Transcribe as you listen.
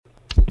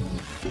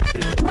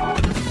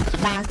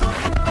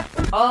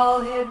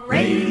All Hit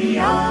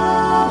Radio.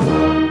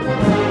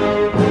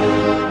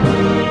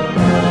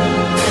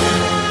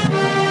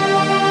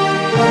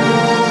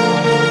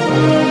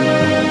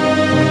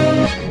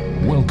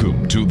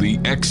 Welcome to the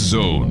X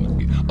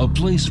Zone, a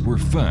place where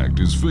fact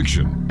is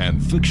fiction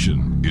and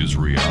fiction is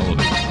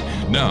reality.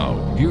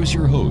 Now, here's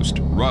your host,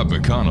 Rob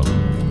McConnell.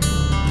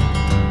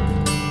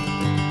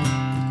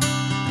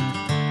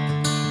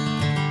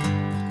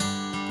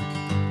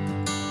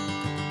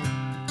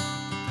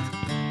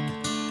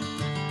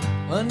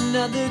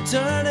 Another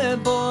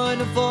turning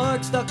point, a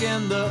fork stuck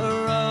in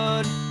the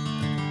road.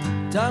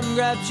 Time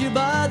grabs you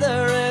by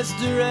the wrist,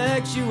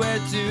 directs you where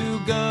to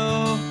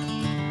go.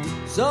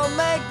 So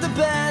make the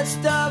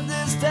best of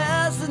this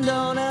test and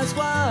don't ask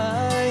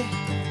why.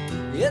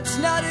 It's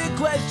not a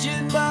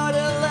question but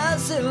a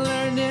lesson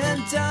learned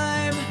in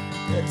time.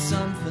 It's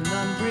something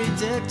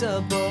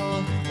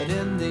unpredictable, but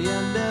in the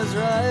end is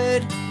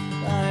right.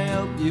 I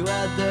hope you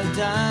had the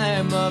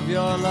time of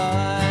your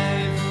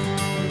life.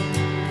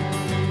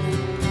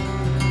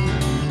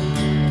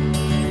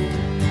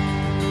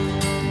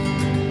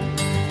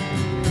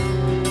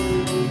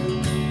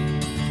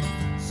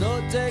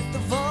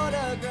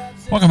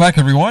 Welcome back,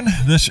 everyone.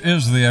 This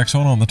is the X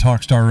Zone on the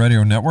Talkstar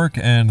Radio Network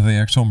and the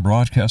X Zone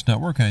Broadcast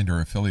Network and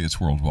our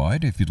affiliates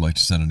worldwide. If you'd like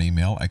to send an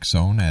email,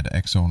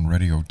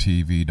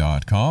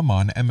 xzone@xzoneradiotv.com,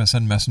 on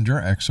MSN Messenger,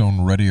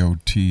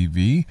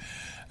 xzoneradiotv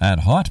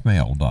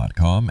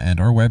 @hotmail.com, and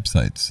our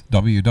websites,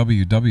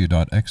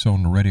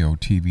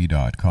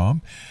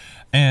 www.xzoneradiotv.com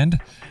and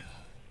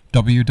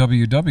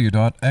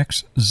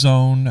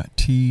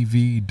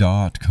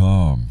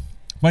www.xzonetv.com.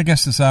 My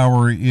guest this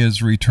hour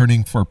is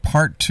returning for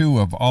part 2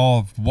 of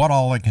what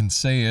all I can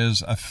say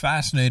is a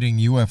fascinating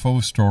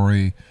UFO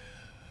story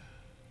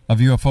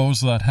of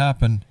UFOs that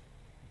happen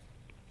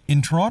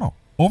in Toronto,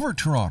 over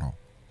Toronto,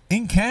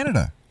 in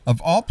Canada, of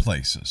all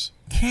places,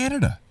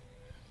 Canada.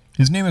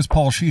 His name is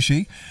Paul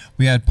SHISHIS.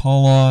 We had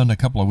Paul on a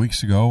couple of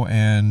weeks ago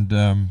and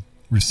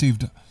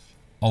received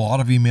a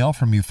lot of email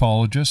from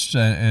ufologists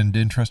and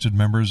interested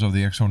members of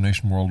the X Zone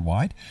Nation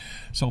worldwide.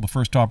 So the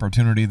first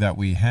opportunity that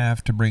we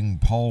have to bring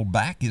Paul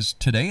back is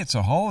today. It's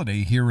a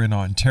holiday here in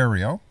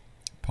Ontario.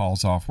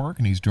 Paul's off work,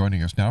 and he's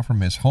joining us now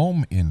from his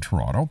home in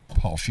Toronto.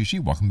 Paul SHISHIS,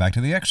 welcome back to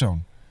the X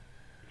Zone.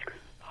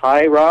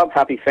 Hi, Rob.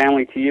 Happy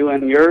family to you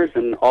and yours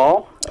and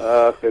all.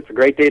 It's a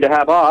great day to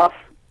have off.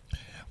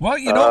 Well,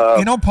 you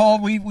know, Paul,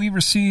 we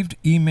received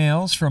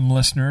emails from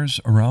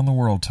listeners around the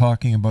world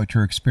talking about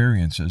your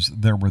experiences.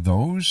 There were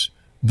those.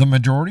 The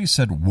majority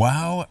said,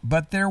 wow,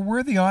 but there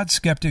were the odd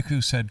skeptic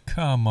who said,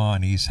 come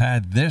on, he's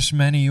had this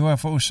many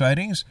UFO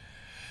sightings?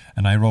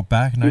 And I wrote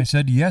back and I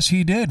said, yes,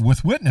 he did,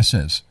 with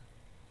witnesses.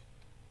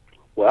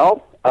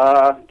 Well,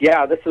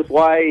 this is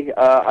why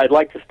I'd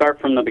like to start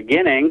from the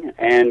beginning,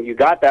 and you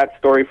got that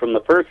story from the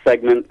first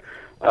segment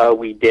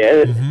we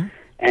did,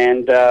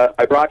 and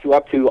I brought you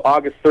up to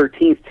August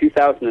 13th,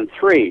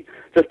 2003.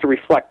 Just to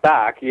reflect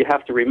back, you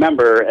have to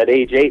remember at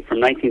age 8 from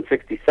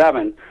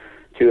 1967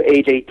 to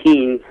age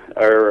 18,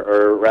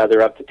 or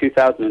rather up to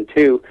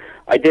 2002,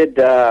 I did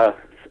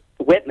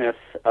witness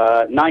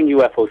 9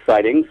 UFO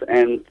sightings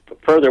and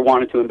further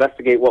wanted to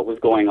investigate what was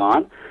going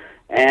on.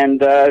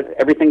 And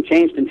everything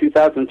changed in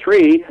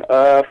 2003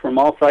 from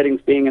all sightings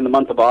being in the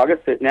month of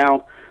August. It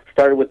now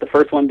started with the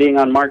first one being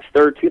on March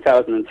 3rd,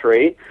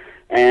 2003,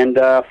 and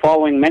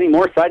following many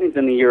more sightings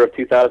in the year of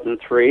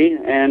 2003.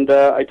 And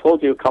I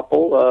told you a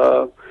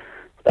couple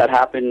that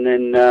happened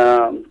in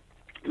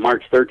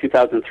March 3rd,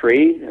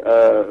 2003,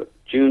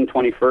 June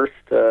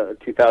 21st,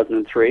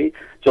 2003,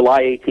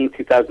 July 18th,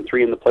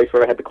 2003, in the place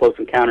where I had the close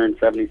encounter in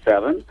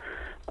 77,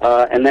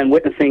 and then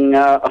witnessing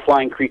a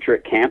flying creature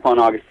at camp on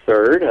August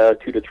 3rd,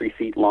 2 to 3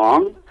 feet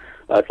long.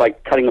 It's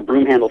like cutting a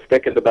broom handle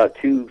stick at about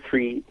 2,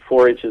 3,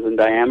 4 inches in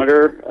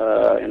diameter,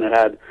 and it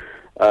had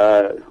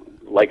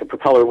like a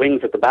propeller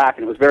wings at the back,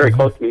 and it was very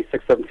close to me,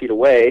 6, 7 feet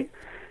away.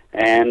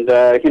 And,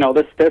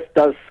 this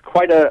does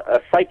quite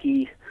a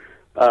psyche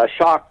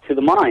shock to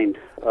the mind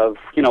of,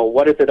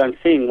 what is it I'm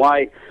seeing?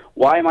 Why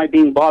am I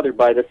being bothered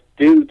by this?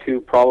 Due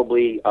to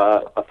probably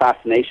a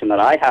fascination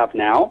that I have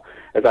now,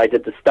 as I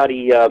did the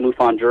study,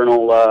 MUFON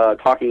Journal,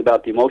 talking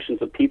about the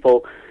emotions of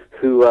people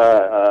who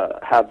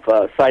have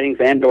sightings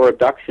and or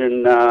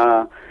abduction.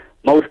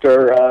 Most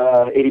are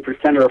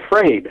 80% are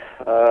afraid.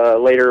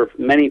 Later,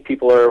 many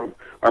people are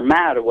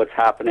mad at what's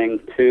happening,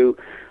 to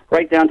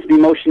right down to the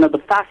emotion of the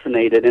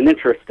fascinated and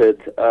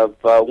interested of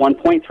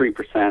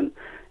 1.3%.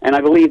 And I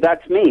believe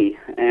that's me.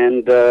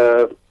 And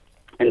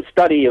in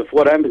study of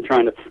what I've been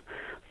trying to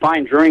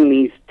find during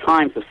these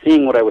times of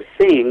seeing what I was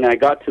seeing, I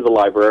got to the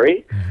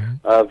library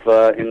of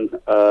in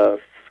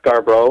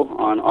Scarborough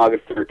on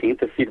August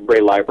 13th, the Cedar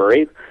Brae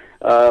Library,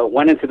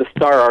 went into the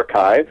Star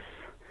Archives,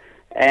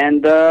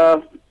 and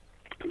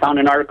found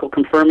an article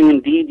confirming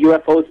indeed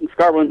UFOs in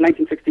Scarborough in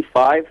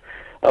 1965,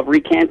 of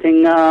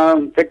recanting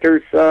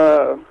Victor's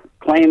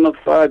claim of,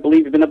 I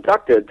believe, he'd been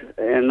abducted,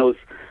 and those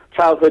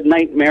childhood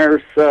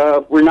nightmares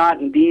were not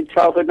indeed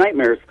childhood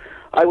nightmares.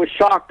 I was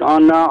shocked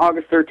on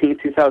August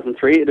 13th,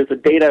 2003. It is a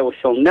date I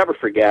shall never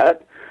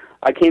forget.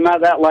 I came out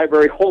of that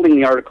library holding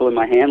the article in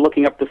my hand,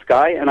 looking up the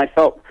sky, and I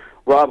felt,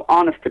 Rob,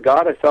 honest to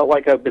God, I felt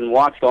like I've been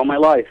watched all my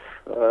life.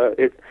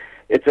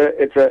 It's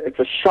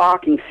a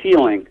shocking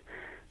feeling,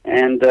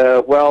 and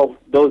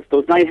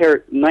those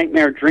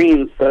nightmare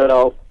dreams that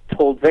I'll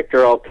told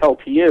Victor, I'll tell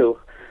to you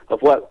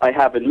of what I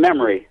have in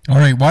memory. All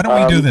right, why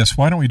don't we do this?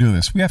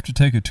 We have to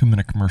take a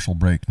 2-minute commercial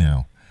break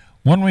now.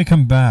 When we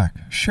come back,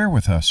 share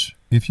with us,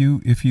 if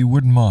you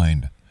wouldn't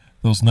mind,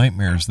 those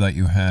nightmares that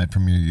you had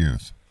from your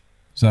youth.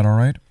 Is that all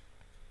right?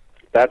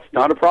 That's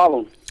not a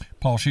problem.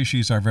 Paul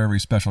SHISHIS, our very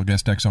special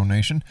guest, X-Zone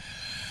Nation.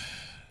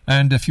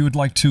 And if you would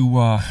like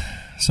to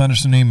send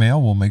us an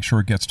email, we'll make sure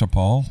it gets to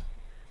Paul.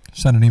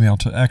 Send an email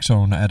to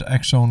X-Zone at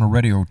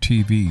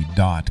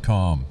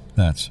xzoneradiotv.com.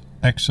 That's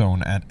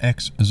X-Zone at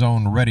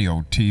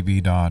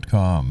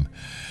xzoneradiotv.com.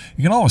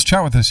 You can always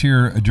chat with us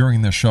here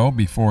during the show,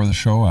 before the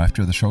show,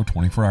 after the show,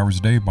 24 hours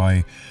a day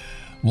by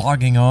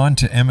logging on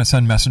to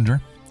MSN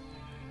Messenger,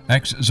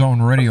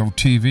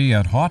 xzoneradiotv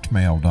at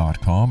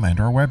hotmail.com, and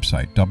our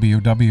website,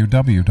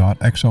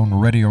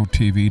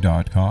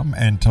 www.xzoneradiotv.com.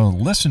 And to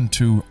listen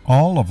to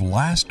all of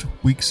last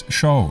week's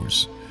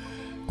shows,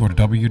 go to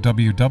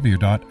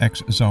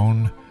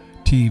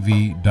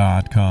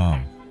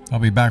www.xzonetv.com. I'll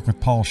be back with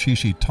Paul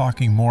SHISHIS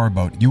talking more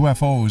about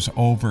UFOs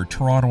over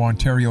Toronto,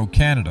 Ontario,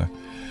 Canada,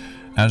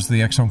 as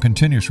the X-Zone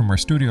continues from our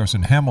studios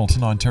in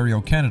Hamilton,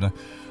 Ontario, Canada,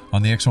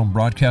 on the X-Zone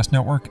Broadcast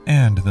Network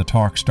and the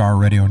Talk Star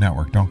Radio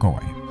Network. Don't go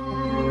away.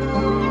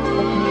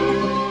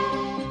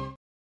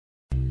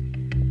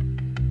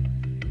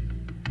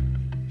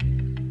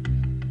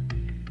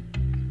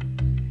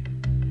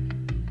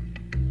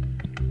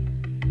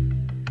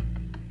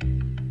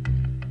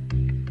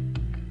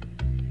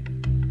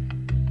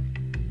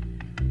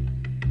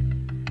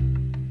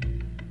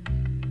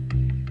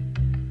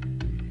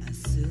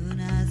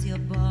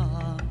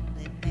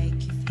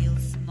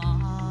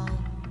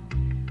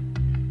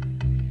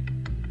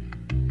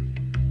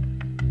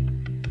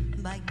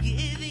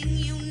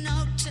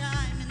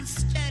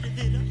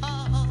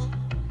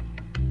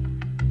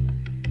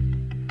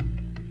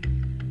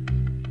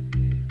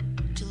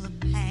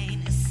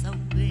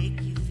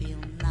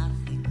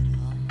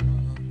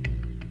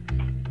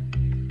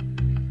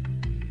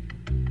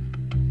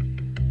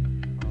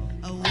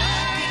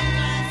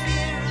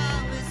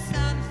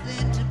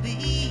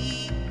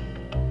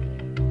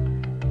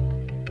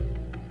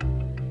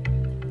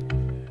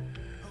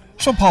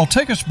 So, Paul,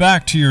 take us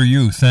back to your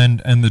youth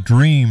and the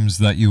dreams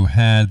that you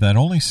had that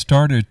only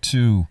started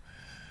to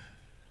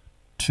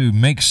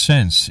make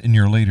sense in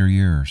your later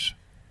years.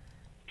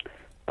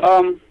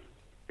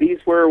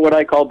 These were what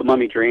I called the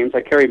mummy dreams.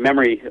 I carry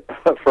memory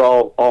for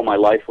all my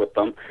life with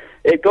them.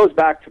 It goes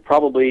back to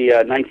probably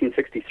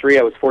 1963.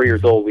 I was 4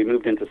 years old. We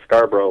moved into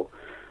Scarborough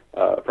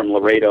from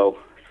Laredo,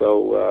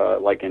 so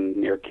like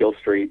near Kill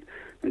Street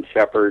and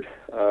Shepherd,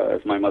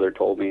 as my mother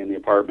told me in the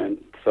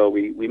apartment. So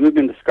we moved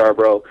into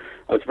Scarborough.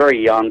 I was very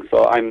young,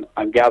 so I'm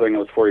gathering I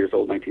was 4 years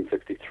old,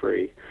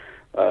 1963.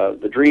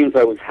 The dreams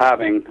I was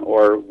having,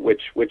 or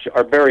which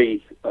are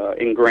very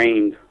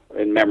ingrained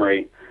in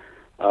memory,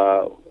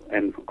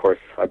 and of course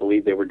I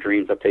believe they were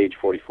dreams up to age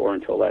 44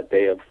 until that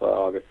day of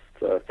August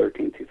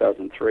 13,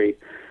 2003.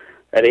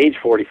 At age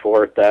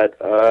 44,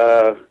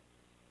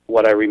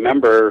 what I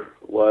remember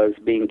was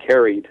being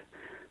carried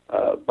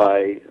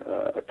by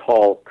a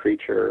tall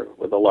creature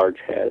with a large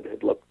head.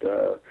 It looked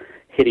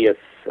hideous,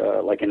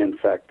 like an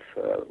insect,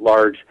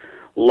 large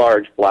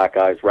black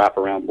eyes,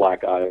 wraparound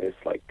black eyes,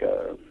 like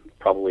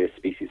probably a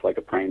species like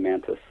a praying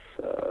mantis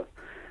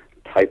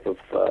type of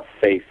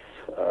face,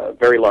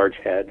 very large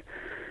head.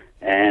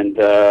 And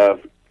I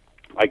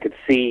could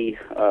see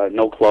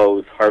no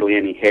clothes, hardly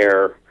any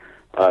hair,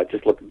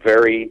 just looked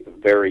very,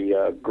 very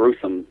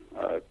gruesome,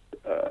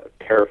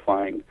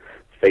 terrifying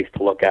face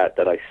to look at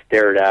that I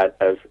stared at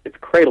as it's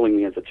cradling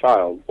me as a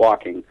child,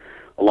 walking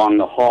along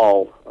the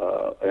hall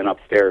and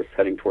upstairs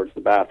heading towards the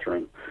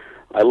bathroom.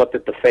 I looked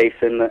at the face,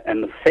 and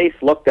the face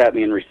looked at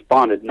me and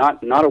responded,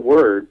 not a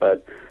word,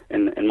 but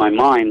in my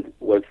mind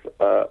was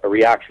a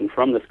reaction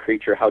from this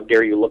creature, how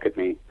dare you look at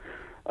me,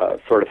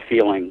 sort of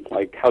feeling,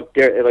 like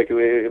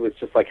it was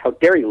just like, how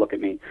dare you look at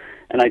me?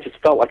 And I just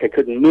felt like I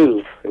couldn't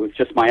move. It was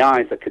just my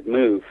eyes that could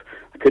move.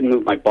 I couldn't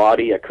move my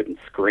body. I couldn't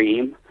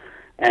scream.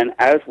 And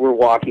as we're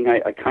walking,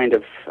 I kind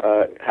of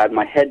had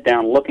my head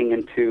down looking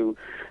into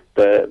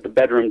the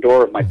bedroom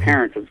door of my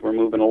parents as we're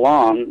moving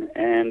along,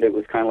 and it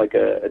was kind of like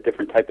a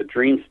different type of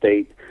dream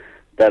state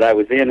that I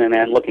was in, and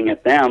then looking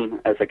at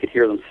them as I could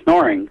hear them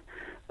snoring.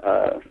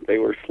 They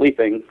were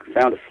sleeping,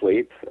 sound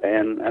asleep,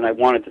 and I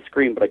wanted to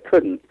scream, but I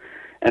couldn't.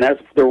 And as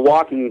they're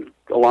walking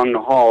along the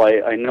hall,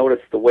 I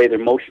noticed the way the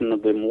motion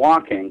of them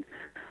walking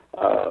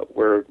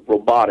were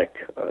robotic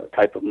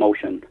type of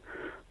motion,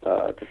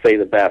 to say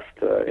the best,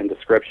 in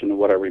description of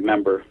what I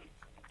remember.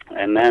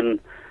 And then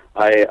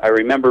I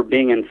remember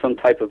being in some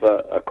type of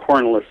a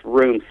cornerless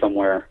room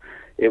somewhere.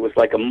 It was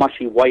like a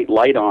mushy white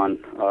light on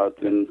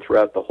and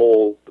throughout the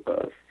whole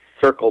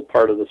circle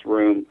part of this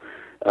room.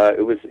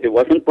 It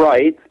wasn't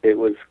bright. It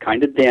was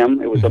kind of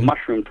dim. It was a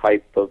mushroom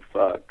type of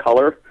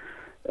color,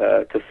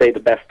 to say the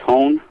best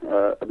tone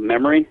of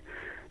memory.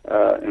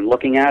 And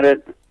looking at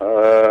it,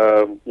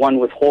 one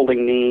was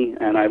holding me,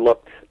 and I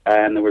looked,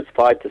 and there was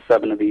 5 to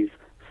 7 of these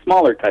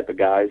smaller type of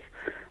guys.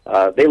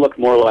 They looked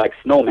more like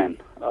snowmen,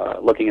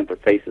 looking at their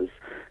faces,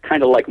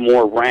 kind of like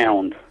more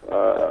round,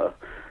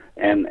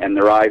 and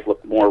their eyes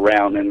looked more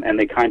round, and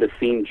they kind of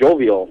seemed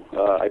jovial.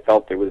 I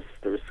felt there was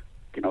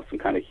some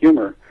kind of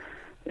humor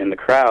in the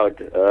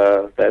crowd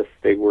as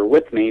they were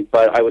with me,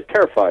 but I was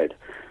terrified.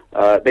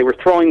 They were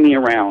throwing me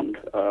around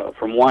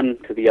from one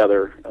to the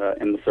other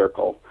in the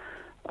circle.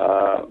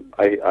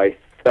 I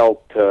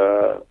felt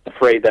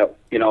afraid that,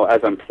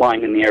 as I'm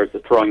flying in the air, as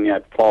they're throwing me,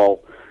 I'd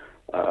fall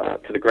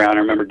to the ground.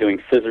 I remember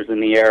doing scissors in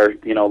the air,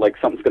 like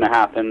something's going to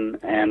happen,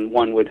 and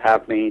one would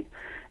have me.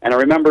 And I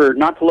remember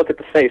not to look at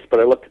the face, but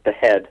I looked at the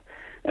head.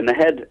 And the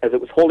head, as it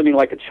was holding me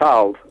like a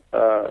child,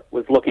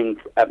 was looking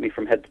at me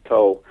from head to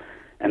toe,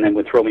 and then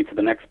would throw me to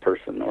the next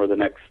person or the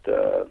next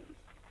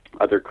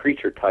other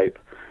creature type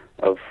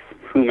of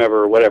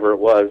whomever or whatever it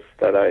was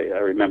that I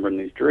remember in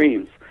these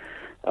dreams.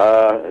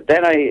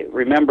 Then I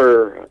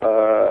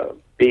remember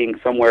being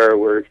somewhere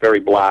where it's very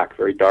black,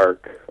 very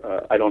dark.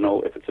 I don't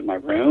know if it's in my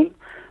room.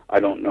 I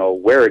don't know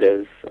where it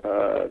is.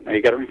 Now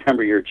you got to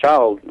remember, you're a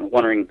child,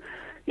 wondering,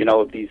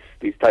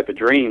 these type of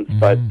dreams.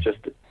 But just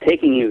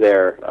taking you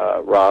there,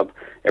 Rob,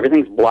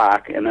 everything's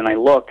black, and then I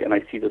look and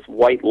I see this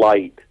white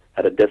light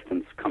at a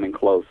distance coming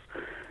close.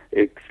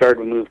 It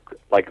started to move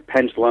like a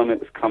pendulum. It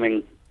was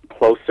coming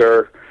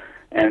closer.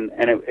 And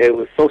it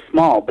was so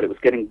small, but it was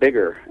getting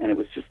bigger, and it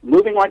was just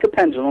moving like a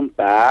pendulum,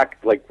 back,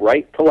 like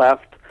right to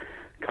left,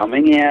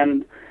 coming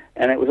in,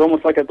 and it was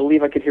almost like I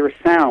believe I could hear a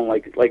sound,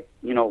 like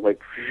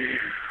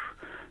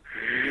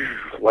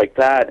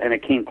that, and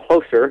it came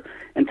closer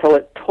until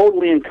it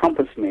totally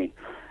encompassed me,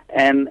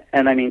 and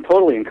I mean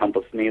totally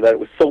encompassed me, that it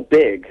was so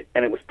big,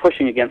 and it was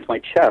pushing against my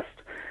chest,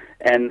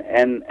 and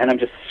I'm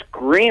just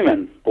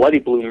screaming bloody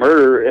blue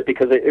murder,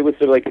 because it was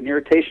sort of like an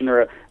irritation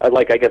or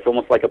I guess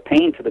almost like a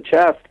pain to the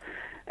chest.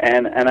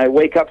 And I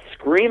wake up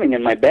screaming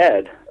in my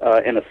bed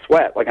in a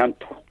sweat, like I'm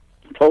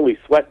totally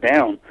sweat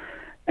down.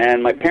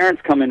 And my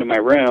parents come into my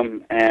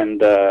room, and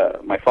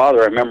my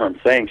father, I remember him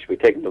saying, should we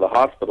take him to the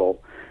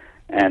hospital?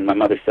 And my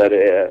mother said,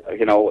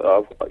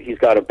 he's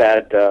got a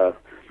bad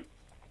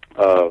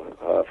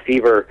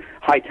fever,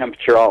 high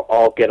temperature.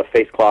 I'll get a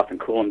face cloth and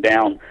cool him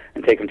down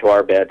and take him to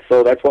our bed.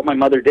 So that's what my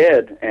mother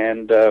did.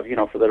 And,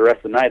 for the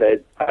rest of the night,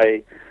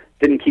 I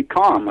didn't keep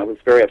calm. I was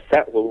very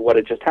upset with what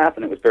had just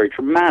happened. It was very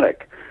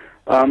traumatic.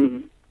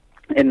 And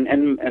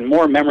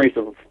more memories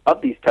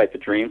of these types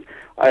of dreams.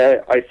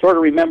 I sort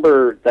of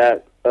remember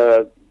that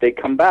they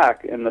come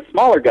back, and the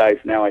smaller guys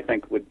now, I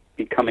think, would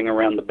be coming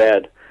around the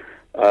bed,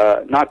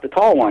 not the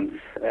tall ones.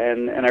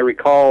 And I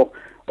recall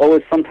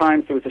always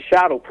sometimes there was a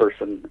shadow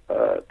person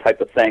type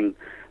of thing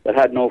that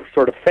had no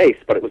sort of face,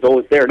 but it was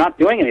always there, not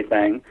doing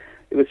anything.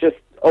 It was just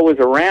always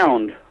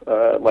around,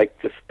 like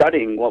just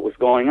studying what was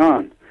going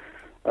on.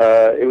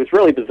 It was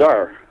really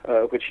bizarre,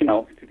 which,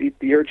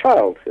 you're a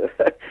child.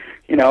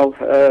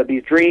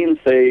 These dreams,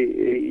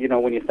 they,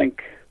 when you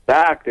think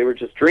back, they were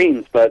just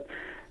dreams. But,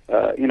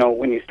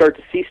 when you start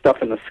to see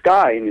stuff in the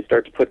sky and you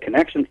start to put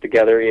connections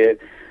together, as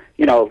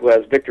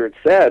Victor had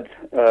said,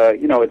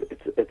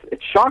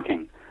 it's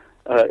shocking.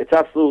 It's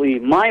absolutely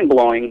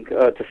mind-blowing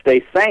to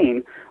stay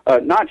sane,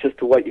 not just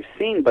to what you've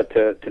seen, but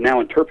to now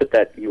interpret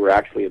that you were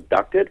actually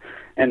abducted.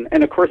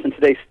 And of course, in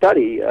today's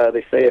study,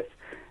 they say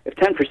if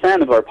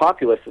 10% of our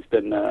populace has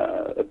been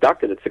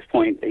abducted at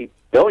 6.8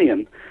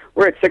 billion,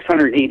 we're at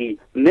 680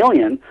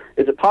 million.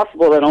 Is it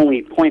possible that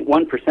only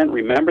 0.1%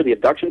 remember the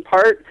abduction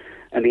part,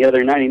 and the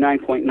other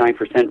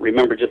 99.9%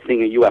 remember just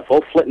seeing a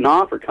UFO flitting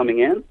off or coming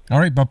in? All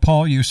right, but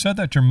Paul, you said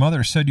that your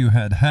mother said you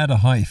had a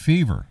high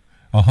fever.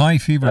 A high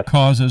fever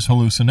causes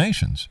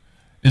hallucinations.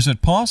 Is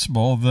it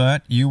possible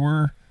that you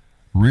were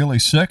really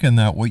sick and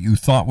that what you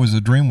thought was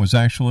a dream was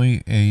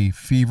actually a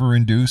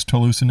fever-induced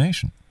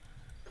hallucination?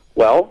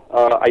 Well,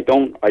 I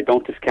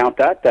don't discount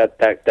that.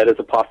 That is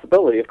a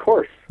possibility, of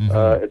course.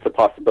 It's a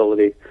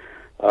possibility.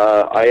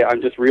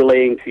 I'm just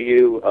relaying to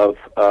you of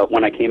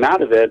when I came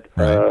out of it,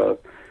 right,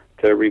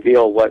 to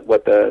reveal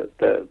what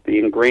the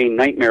ingrained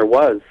nightmare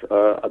was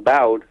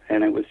about,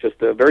 and it was just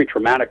very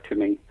traumatic to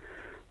me,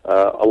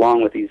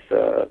 along with these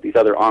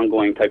other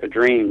ongoing type of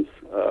dreams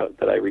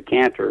that I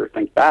recant or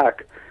think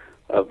back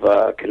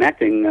of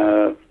connecting.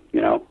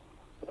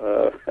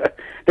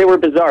 They were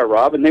bizarre,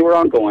 Rob, and they were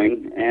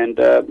ongoing. And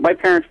my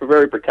parents were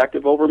very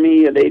protective over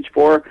me at age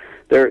 4.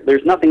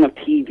 There's nothing of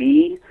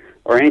TV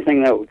or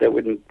anything that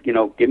would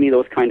give me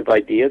those kind of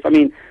ideas. I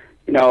mean,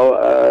 I'm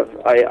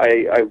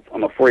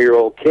a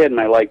 4-year-old kid, and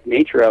I like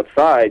nature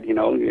outside,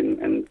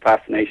 and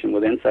fascination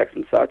with insects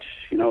and such,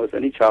 as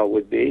any child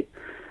would be.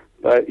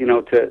 But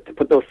to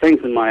put those things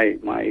in my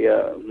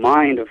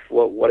mind of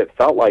what it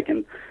felt like,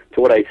 and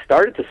to what I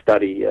started to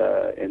study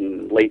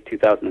in late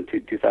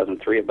 2002,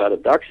 2003 about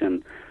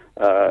abduction,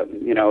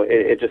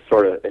 it just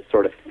sort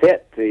of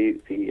fit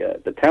the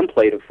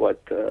template of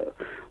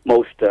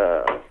most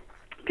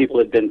people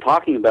had been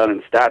talking about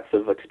in stats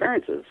of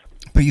experiences.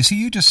 But you see,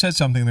 you just said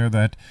something there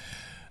that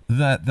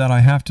I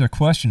have to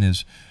question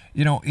is,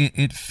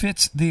 it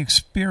fits the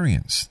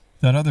experience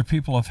that other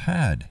people have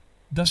had.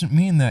 Doesn't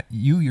mean that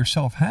you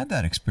yourself had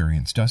that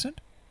experience, does it?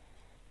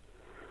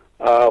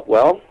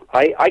 Well,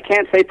 I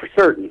can't say for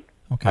certain.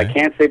 Okay. I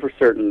can't say for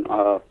certain,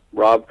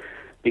 Rob,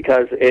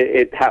 because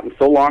it happened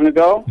so long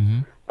ago,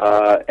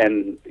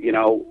 and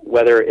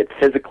whether it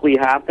physically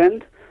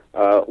happened,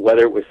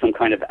 whether it was some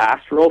kind of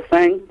astral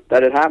thing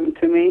that had happened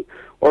to me,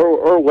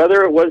 or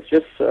whether it was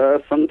just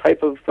some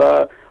type of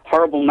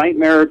horrible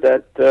nightmare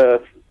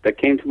that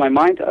came to my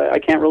mind. I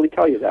can't really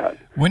tell you that.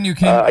 When you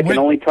came, I can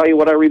only tell you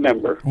what I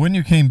remember. When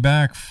you came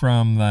back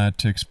from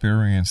that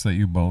experience that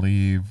you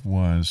believe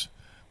was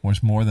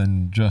more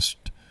than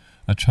just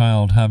a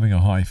child having a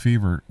high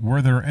fever,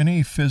 were there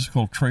any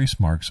physical trace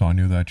marks on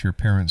you that your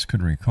parents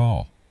could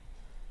recall?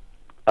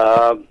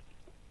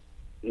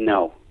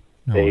 No.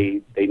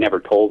 They never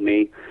told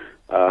me,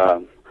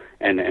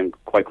 and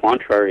quite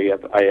contrary,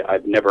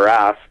 I've never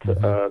asked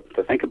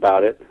to think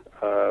about it.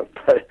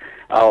 But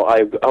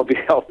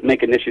I'll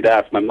make an issue to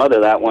ask my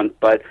mother that one.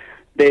 But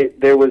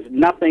there was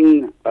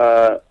nothing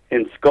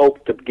in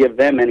scope to give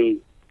them any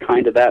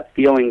kind of that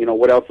feeling.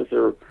 What else is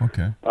there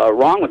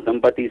wrong with them?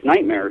 But these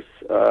nightmares.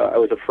 I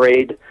was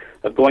afraid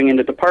of going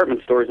into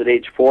department stores at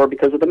age 4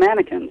 because of the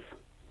mannequins.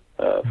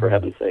 For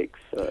heaven's sakes,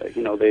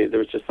 there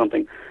was just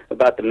something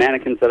about the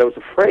mannequins that I was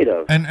afraid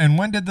of. And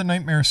when did the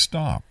nightmares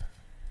stop?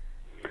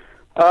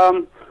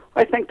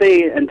 I think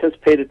they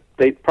anticipated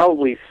they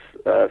probably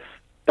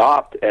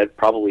stopped at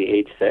probably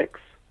age 6,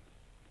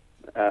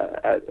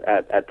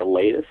 at the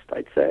latest,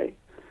 I'd say.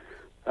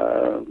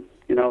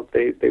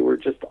 They were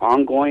just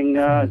ongoing,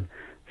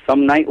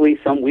 some nightly,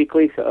 some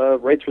weekly,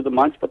 right through the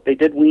months, but they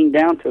did wean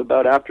down to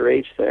about after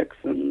age 6,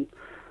 and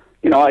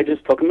I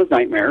just took them as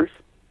nightmares.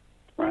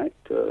 Right,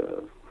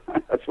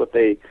 that's what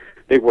they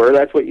were.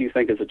 That's what you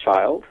think as a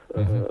child.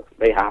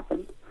 They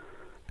happened,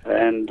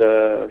 and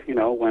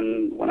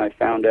when I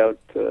found out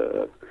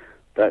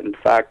that in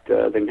fact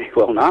they may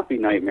well not be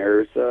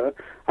nightmares,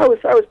 I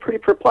was pretty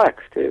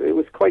perplexed. It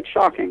was quite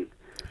shocking.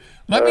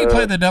 Let me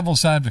play the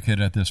devil's advocate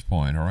at this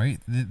point. All right,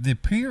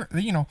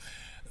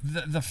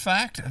 the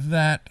fact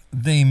that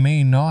they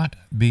may not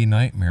be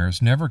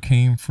nightmares never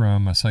came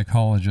from a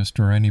psychologist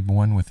or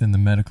anyone within the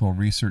medical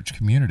research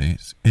community.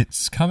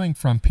 It's coming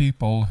from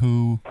people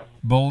who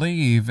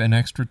believe in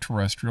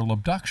extraterrestrial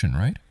abduction,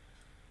 right?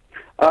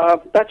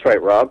 That's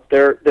right, Rob.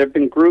 There have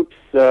been groups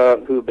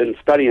who've been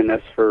studying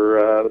this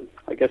for,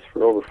 I guess,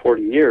 for over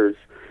 40 years,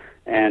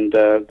 and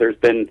there's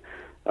been,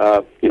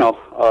 a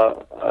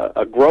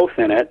growth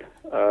in it,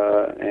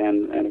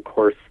 and of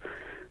course,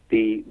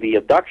 the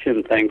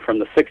abduction thing from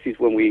the 60s,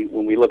 when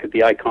we look at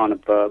the icon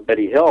of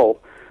Betty Hill,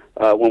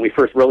 when we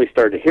first really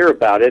started to hear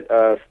about it,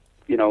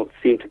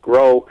 seemed to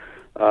grow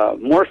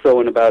more so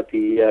in about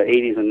the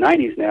 80s and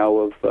 90s now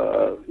of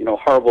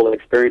horrible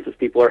experiences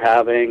people are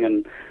having,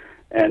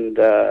 and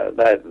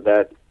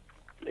that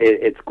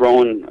it's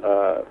grown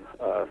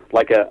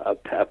like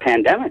a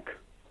pandemic,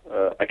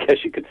 I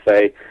guess you could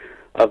say,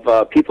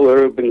 of people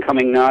who have been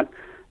coming not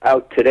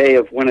out today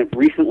of when it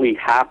recently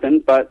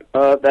happened, but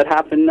that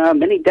happened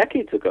many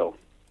decades ago.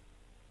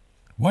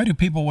 Why do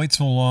people wait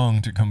so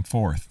long to come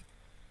forth?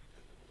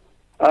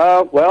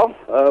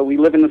 We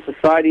live in a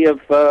society of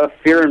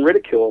fear and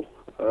ridicule.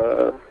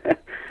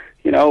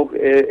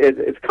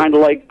 It's kind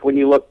of like when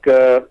you look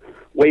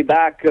way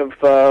back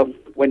of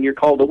when you're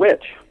called a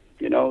witch,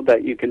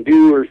 that you can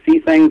do or see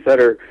things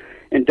that are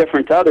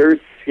indifferent to others,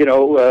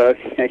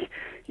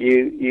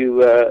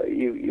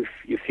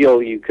 You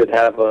feel you could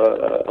have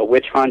a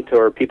witch hunt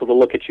or people to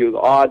look at you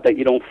odd that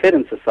you don't fit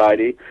in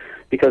society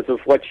because of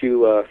what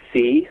you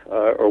see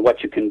or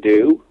what you can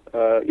do.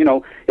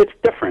 It's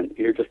different.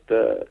 You're just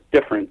a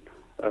different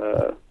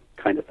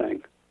kind of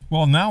thing.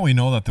 Well, now we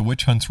know that the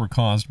witch hunts were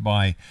caused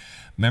by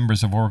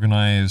members of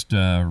organized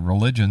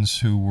religions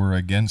who were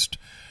against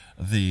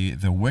the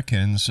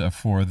Wiccans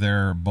for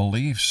their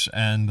beliefs,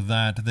 and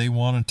that they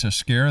wanted to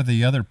scare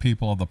the other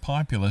people of the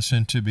populace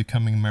into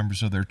becoming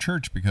members of their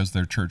church because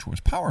their church was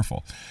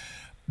powerful.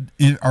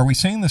 Are we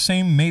saying the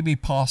same may be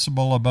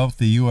possible about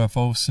the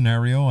UFO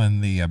scenario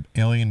and the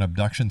alien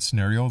abduction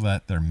scenario,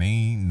 that there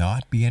may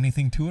not be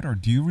anything to it? Or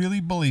do you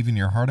really believe in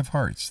your heart of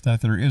hearts that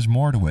there is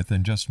more to it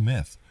than just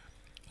myth?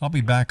 I'll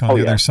be back on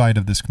the other side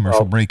of this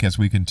commercial break as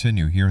we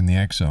continue here in the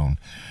X Zone.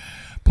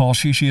 Paul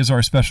Shishi is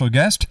our special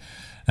guest,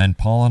 and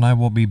Paul and I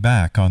will be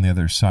back on the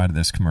other side of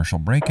this commercial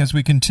break as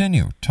we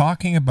continue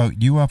talking about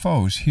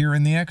UFOs here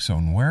in the X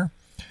Zone, where?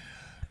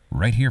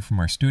 Right here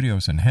from our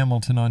studios in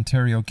Hamilton,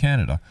 Ontario,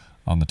 Canada,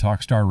 on the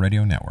Talkstar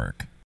Radio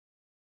Network.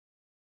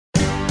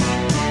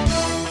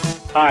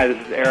 Hi,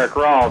 this is Eric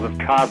Rawls of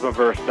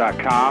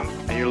Cosmoverse.com,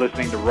 and you're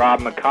listening to Rob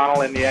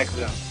McConnell in the X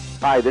Zone.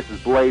 Hi, this is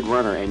Blade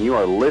Runner, and you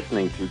are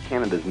listening to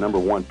Canada's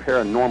 #1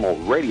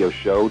 paranormal radio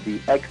show, The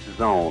X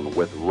Zone,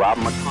 with Rob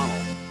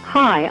McConnell.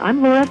 Hi,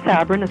 I'm Laura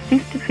Sabrin of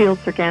Cease to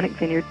Fields Organic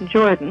Vineyard in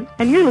Jordan,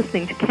 and you're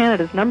listening to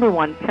Canada's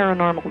 #1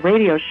 paranormal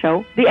radio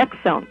show, The X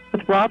Zone,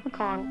 with Rob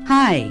McConnell.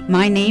 Hi,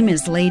 my name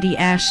is Lady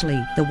Ashley,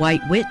 the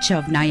White Witch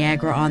of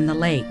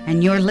Niagara-on-the-Lake,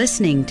 and you're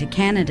listening to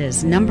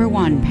Canada's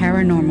 #1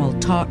 paranormal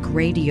talk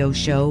radio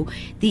show,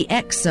 The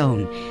X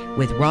Zone,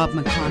 with Rob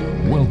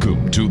McConnell.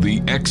 Welcome to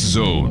The X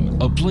Zone,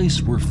 a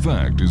place where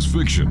fact is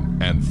fiction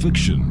and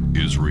fiction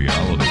is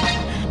reality.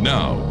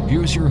 Now,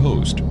 here's your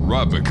host,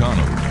 Rob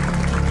McConnell.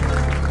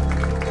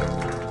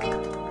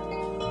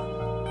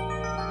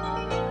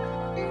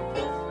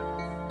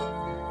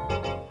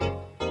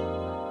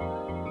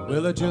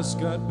 Well, I just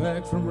got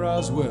back from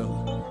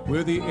Roswell,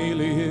 where the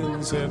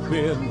aliens have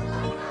been.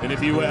 And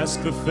if you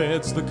ask the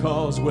feds the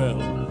cause, well,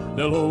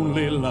 they'll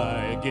only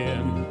lie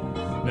again.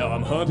 Now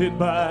I'm hunted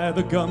by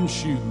the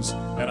gumshoes,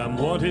 and I'm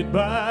wanted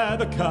by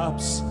the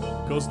cops,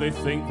 'cause they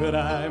think that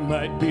I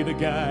might be the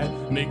guy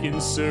making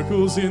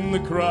circles in the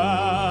crops.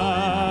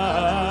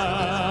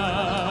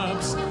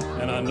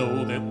 And I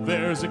know that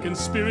there's a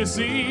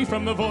conspiracy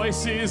from the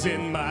voices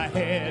in my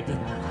head.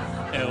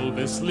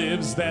 Elvis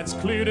lives, that's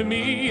clear to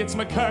me. It's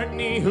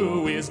McCartney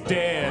who is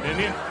dead.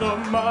 And if the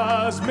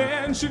Mars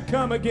men should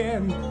come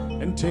again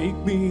and take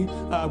me,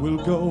 I will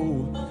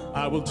go.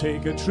 I will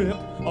take a trip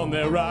on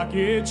their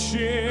rocket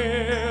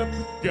ship.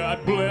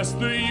 God bless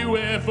the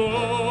UFO.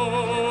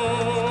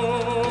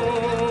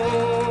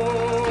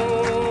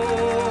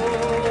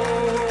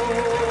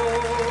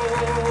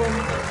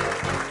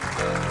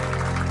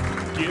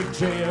 Give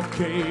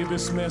JFK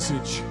this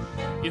message.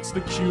 It's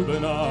the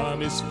Cuban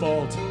Army's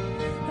fault.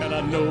 And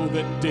I know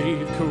that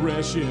Dave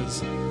Koresh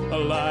is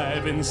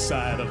alive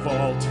inside a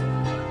vault.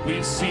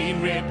 We've seen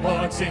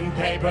reports in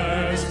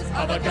papers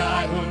of a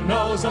guy who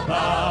knows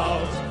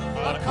about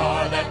a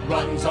car that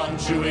runs on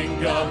chewing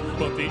gum,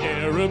 but the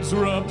Arabs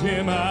rubbed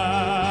him out.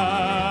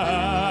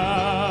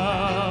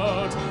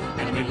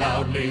 And we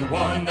loudly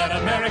warn that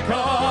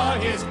America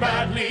is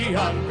badly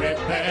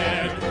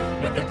unprepared.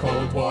 With the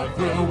Cold War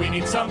through, we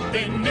need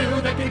something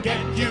new that can get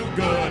you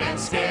good and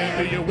scared.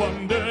 Do you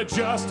wonder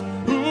just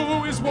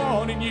who is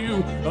warning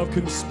you of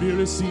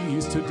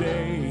conspiracies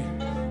today?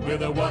 We're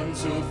the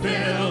ones who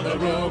fill the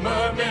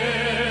rumor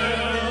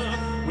mill.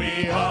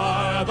 We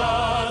are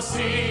the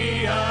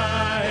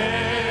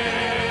CIA.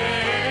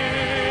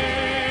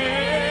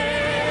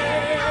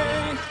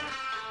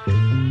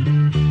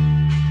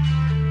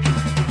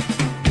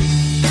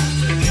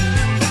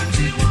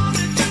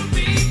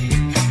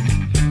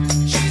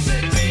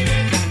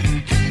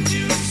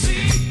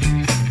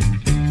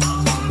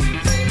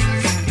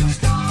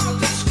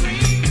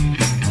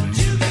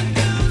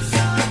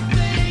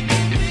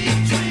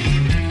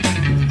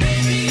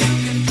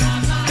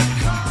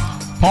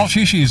 Paul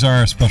Shishi is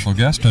our special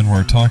guest, and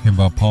we're talking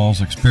about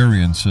Paul's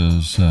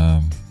experiences,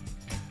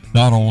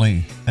 not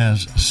only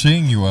as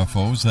seeing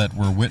UFOs that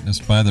were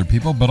witnessed by other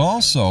people, but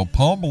also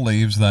Paul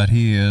believes that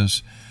he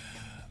is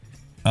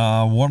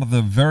one of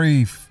the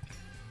very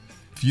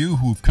few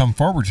who've come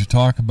forward to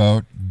talk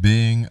about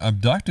being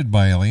abducted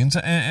by aliens.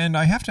 And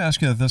I have to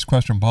ask you this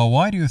question, Paul.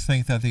 Why do you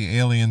think that the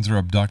aliens are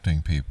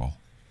abducting people?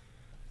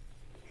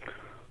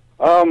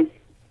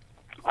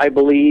 I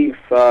believe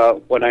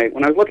when I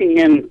was looking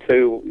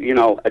into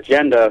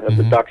agenda of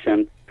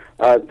abduction,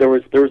 there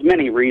was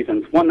many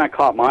reasons. One that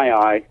caught my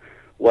eye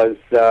was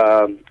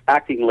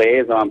acting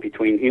liaison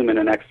between human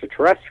and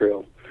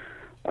extraterrestrial.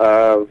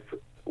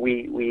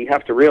 We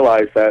have to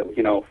realize that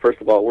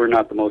first of all, we're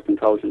not the most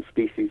intelligent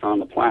species on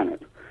the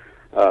planet,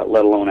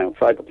 let alone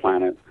outside the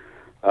planet.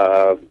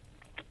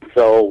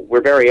 So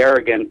we're very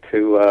arrogant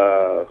to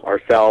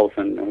ourselves,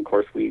 and of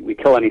course we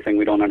kill anything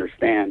we don't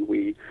understand.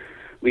 We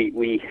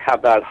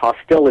have that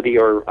hostility,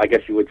 or I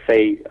guess you would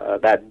say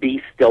that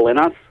beast still in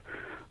us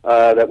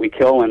that we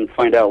kill and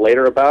find out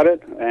later about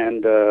it.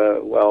 And,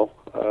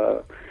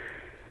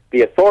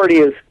 the authority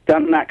has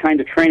done that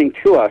kind of training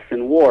to us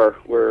in war.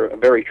 We're a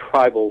very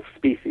tribal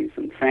species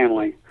and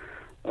family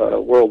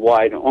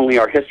worldwide. Only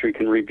our history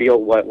can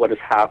reveal what has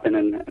happened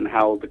and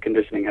how the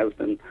conditioning has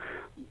been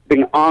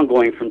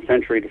ongoing from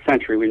century to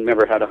century. We've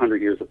never had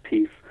 100 years of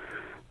peace.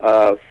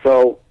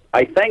 So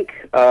I think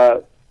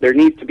there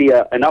needs to be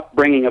an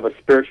upbringing of a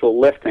spiritual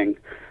lifting,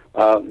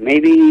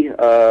 maybe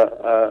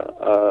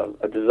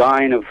a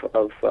design of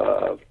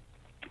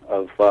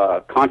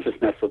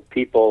consciousness of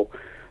people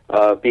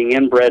being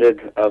inbred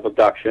of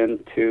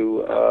abduction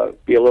to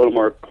be a little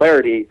more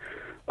clarity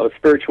of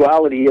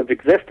spirituality of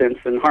existence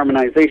and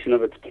harmonization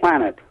of its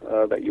planet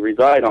that you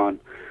reside on.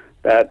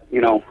 That,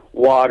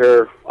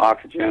 water,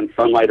 oxygen,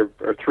 sunlight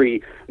are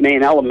three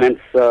main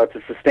elements to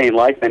sustain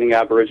life. Any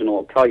Aboriginal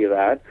will tell you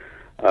that.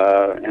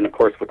 And of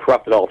course, we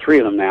corrupted all three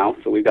of them now,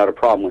 so we've got a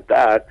problem with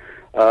that.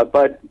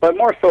 But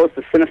more so, it's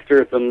the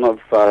sinisterism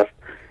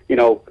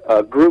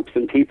of groups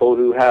and people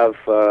who have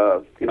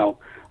a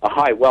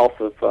high wealth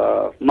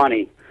of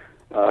money,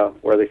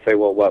 where they say,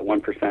 well,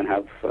 1%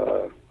 have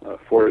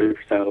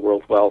 40% of the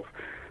world's wealth.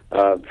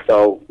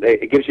 So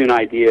it gives you an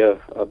idea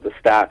of the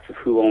stats of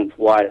who owns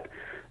what.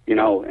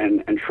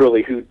 and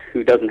truly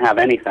who doesn't have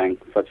anything,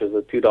 such as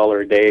a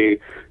 $2 a day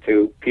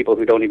to people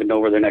who don't even know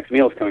where their next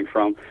meal is coming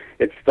from.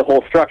 It's the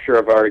whole structure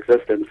of our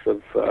existence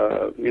of,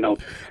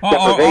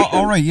 deprivation.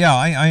 All right, yeah,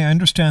 I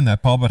understand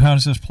that, Paul, but how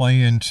does this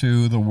play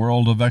into the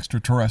world of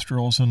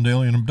extraterrestrials and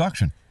alien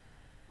abduction?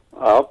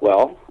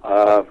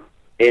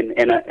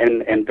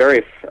 In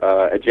various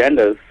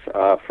agendas,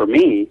 for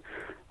me,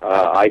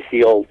 I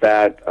feel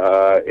that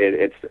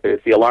it's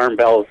the alarm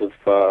bells of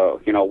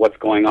what's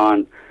going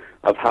on,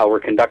 of how we're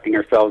conducting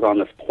ourselves on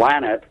this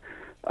planet,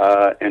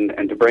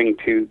 and to bring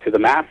to the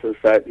masses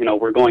that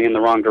we're going in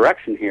the wrong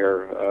direction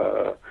here.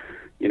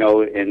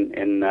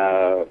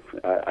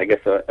 I guess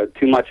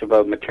too much of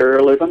a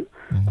materialism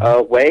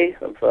way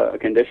of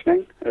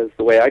conditioning is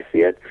the way I see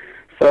it.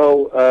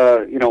 So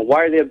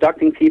why are they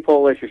abducting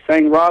people, as you're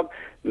saying, Rob?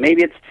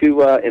 Maybe it's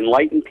to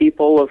enlighten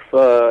people of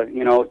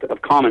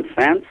common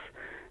sense.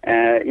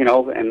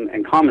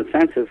 And common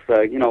sense is,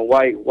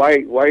 why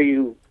are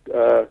you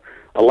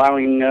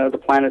allowing the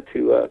planet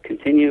to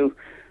continue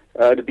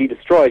to be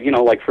destroyed?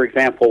 Like, for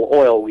example,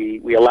 oil.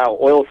 We allow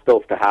oil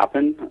spills to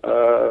happen.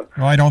 Well,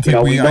 I don't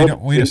think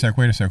wait a sec,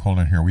 hold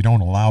on here. We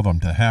don't allow them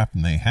to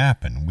happen. They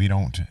happen. We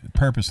don't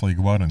purposely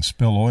go out and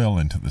spill oil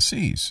into the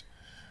seas.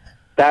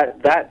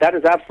 That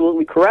is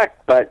absolutely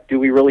correct, but do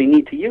we really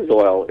need to use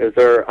oil? Is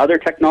there other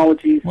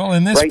technologies? Well,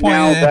 at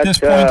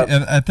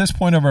this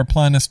point of our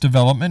planet's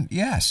development,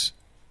 yes.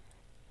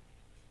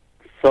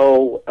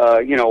 So,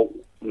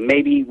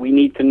 maybe we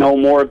need to know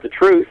more of the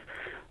truth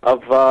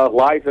of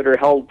lies that are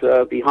held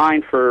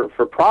behind for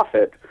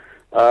profit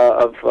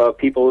of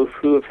people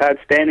who have had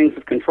standings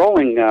of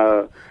controlling,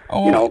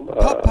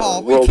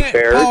 Paul, world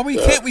affairs. Paul, we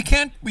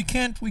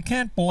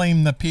can't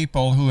blame the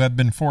people who have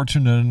been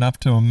fortunate enough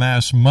to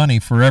amass money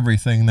for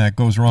everything that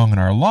goes wrong in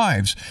our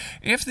lives.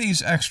 If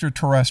these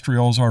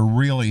extraterrestrials are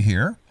really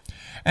here,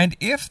 and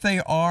if they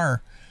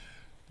are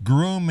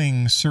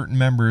grooming certain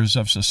members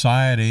of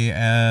society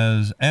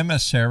as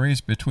emissaries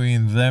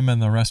between them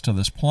and the rest of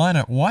this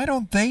planet, why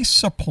don't they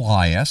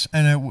supply us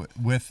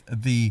with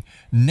the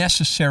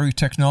necessary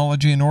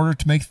technology in order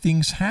to make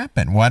things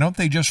happen? Why don't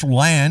they just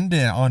land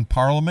on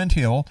Parliament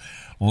Hill,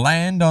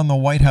 land on the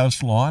White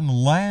House lawn,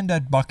 land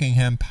at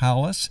Buckingham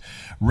Palace,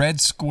 Red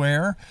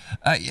Square,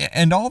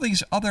 and all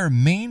these other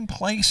main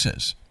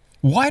places?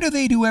 Why do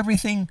they do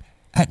everything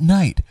at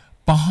night,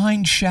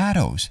 behind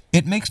shadows?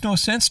 It makes no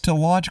sense to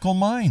logical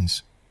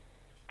minds.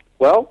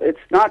 Well, it's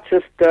not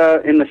just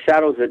in the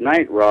shadows at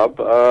night, Rob.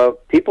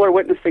 People are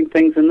witnessing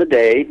things in the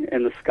day,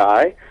 in the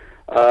sky,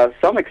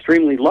 some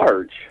extremely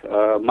large,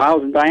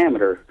 miles in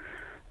diameter.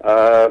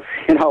 There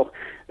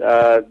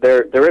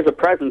is a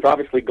presence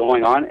obviously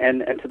going on,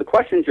 and to the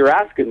questions you're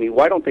asking me,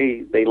 why don't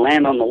they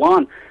land on the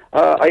lawn?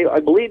 I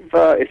believe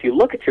if you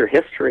look at your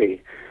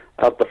history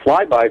of the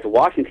flybys of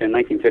Washington in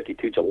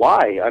 1952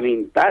 July, I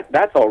mean,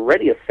 that's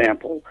already a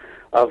sample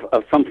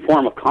of some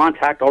form of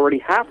contact already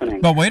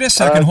happening. But wait a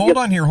second, hold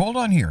on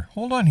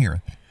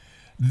here.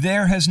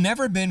 There has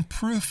never been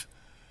proof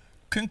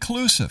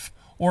conclusive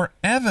or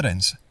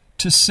evidence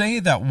to say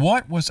that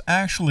what was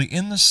actually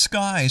in the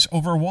skies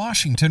over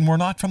Washington were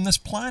not from this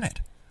planet.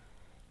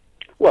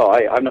 Well,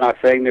 I'm not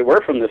saying they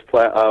weren't from this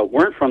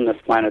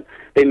planet.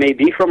 They may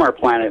be from our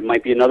planet. It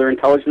might be another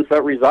intelligence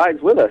that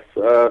resides with us.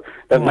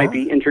 That might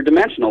be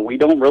interdimensional. We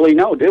don't really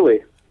know, do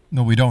we?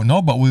 No, we don't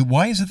know. But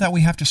why is it that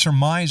we have to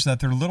surmise that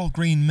they're little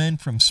green men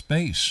from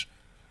space?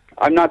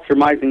 I'm not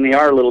surmising they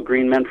are little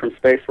green men from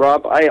space,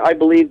 Rob. I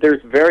believe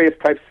there's various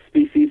types of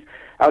species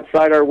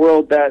outside our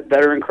world that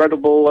are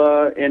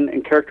incredible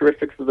in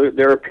characteristics of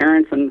their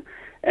appearance and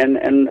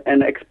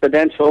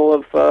exponential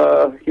of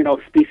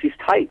species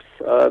types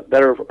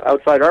that are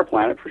outside our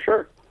planet for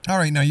sure. All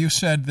right, now you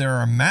said there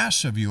are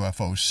massive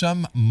UFOs,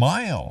 some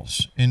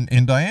miles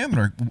in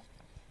diameter.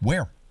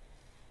 Where?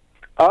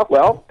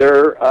 Well,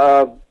 there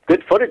are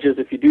good footages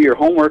if you do your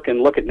homework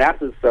and look at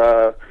NASA's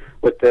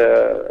with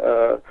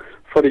the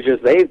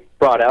footages they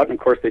brought out, and of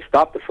course they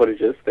stopped the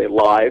footages. They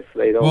live.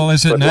 They don't. Well,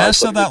 is it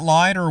NASA that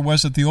lied, or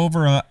was it the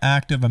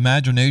overactive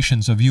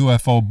imaginations of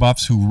UFO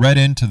buffs who read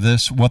into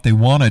this what they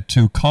wanted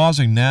to,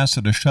 causing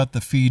NASA to shut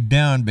the feed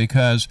down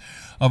because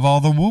of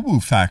all the woo-woo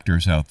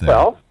factors out there?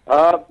 Well,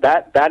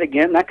 that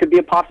again, that could be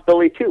a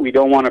possibility too. We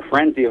don't want a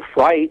frenzy of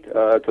fright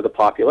to the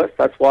populace.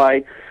 That's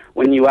why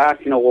when you ask,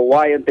 well,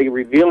 why aren't they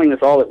revealing this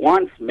all at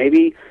once?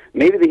 Maybe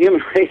the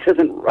human race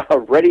isn't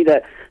ready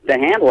to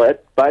handle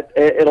it, but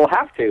it'll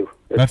have to,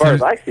 as far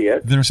as I see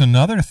it. There's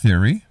another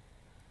theory.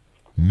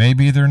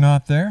 Maybe they're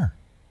not there.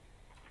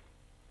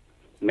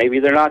 Maybe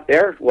they're not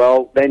there.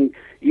 Well, then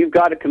you've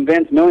got to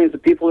convince millions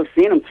of people who've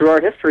seen them through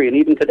our history and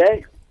even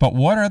today. But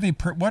what are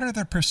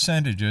the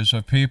percentages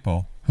of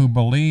people who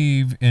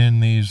believe in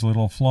these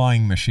little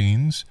flying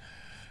machines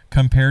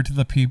compared to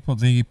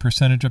the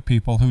percentage of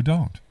people who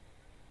don't?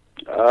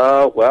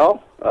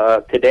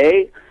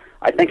 Today,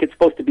 I think it's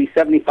supposed to be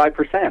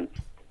 75%.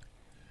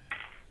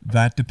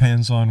 That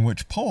depends on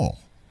which poll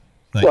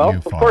that you follow.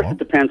 Of course it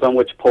depends on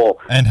which poll.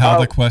 And how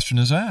the question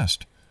is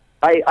asked.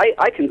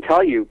 I can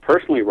tell you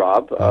personally,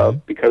 Rob,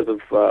 because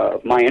of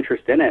my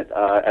interest in it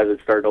as it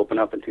started to open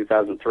up in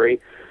 2003.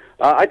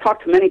 I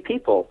talked to many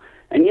people,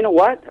 and you know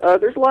what?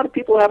 There's a lot of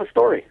people who have a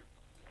story.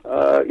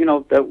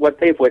 That what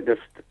they've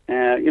witnessed,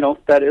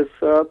 that is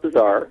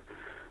bizarre.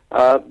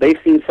 They've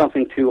seen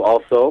something too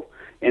also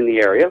in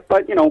the area,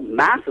 but,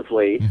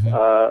 massively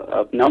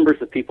of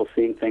numbers of people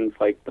seeing things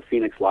like the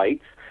Phoenix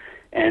Lights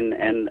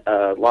and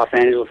Los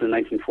Angeles in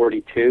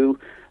 1942,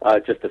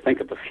 just to think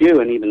of a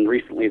few, and even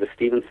recently the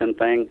Stevenson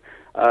thing.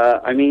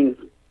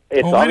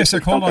 It's wait a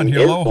sec. Hold on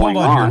here.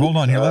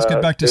 Let's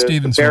get back to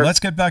Stevensville. Let's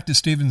get back to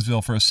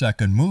Stevensville for a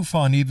second.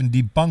 MUFON even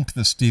debunked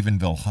the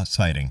Stevensville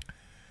sighting.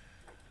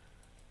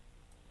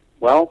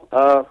 Well,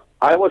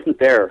 I wasn't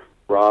there,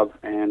 Rob,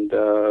 and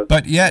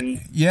but yet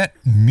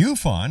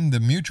MUFON, the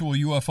Mutual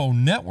UFO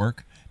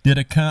Network, did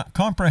a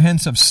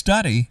comprehensive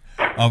study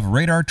of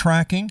radar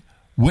tracking,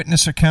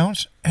 witness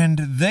accounts, and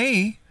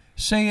they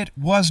say it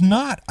was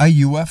not a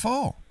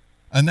UFO,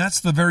 and that's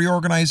the very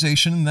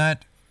organization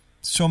that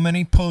so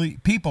many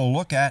people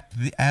look at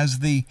as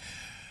the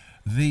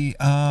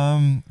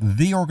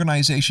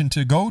organization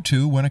to go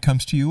to when it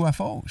comes to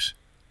UFOs.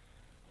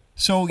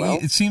 So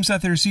it seems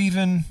that there's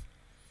even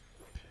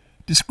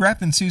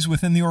discrepancies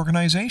within the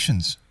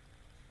organizations.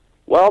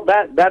 Well,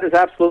 that is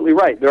absolutely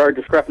right. There are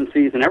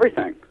discrepancies in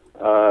everything.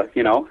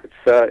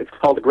 It's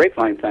called the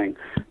grapevine thing.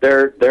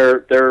 There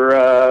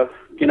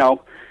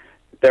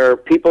are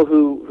people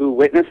who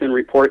witness and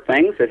report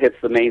things that hits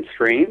the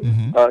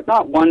mainstream.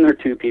 Not one or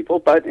two people,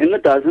 but in the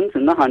dozens,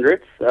 in the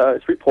hundreds,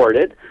 it's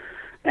reported.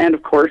 And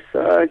of course,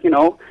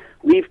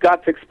 we've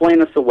got to explain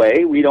this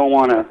away. We don't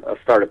want to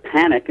start a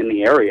panic in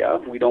the area.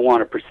 We don't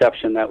want a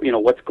perception that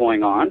what's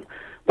going on.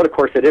 But of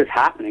course, it is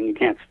happening. You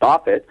can't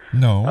stop it.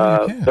 No,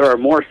 you can't. There are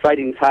more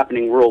sightings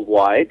happening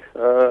worldwide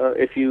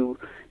if you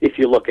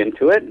look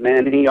into it,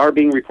 and they are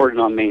being reported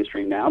on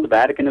mainstream now. The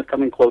Vatican is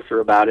coming closer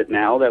about it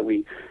now that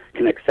we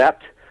can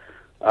accept.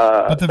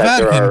 But the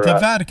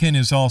Vatican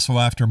is also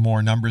after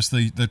more numbers.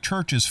 The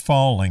church is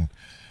falling.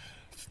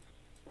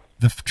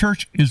 The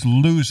church is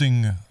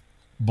losing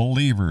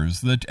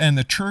believers, and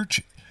the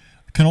church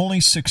can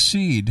only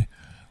succeed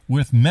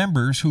with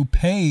members who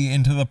pay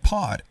into the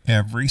pot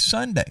every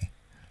Sunday.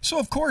 So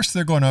of course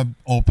they're going to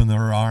open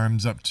their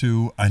arms up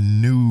to a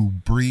new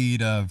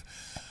breed of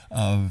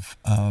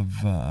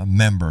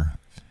member.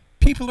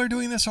 People are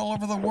doing this all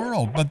over the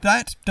world, but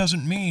that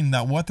doesn't mean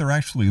that what they're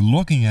actually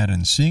looking at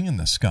and seeing in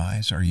the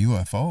skies are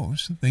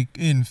UFOs.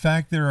 In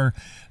fact, there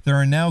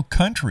are now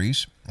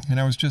countries, and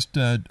I was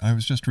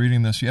just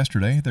reading this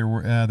yesterday.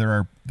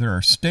 There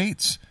are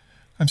states.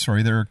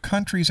 There are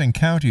countries and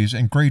counties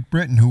in Great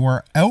Britain who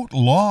are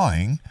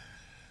outlawing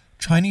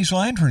Chinese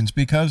lanterns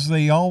because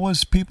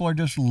people are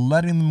just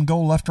letting them go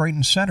left, right,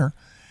 and center.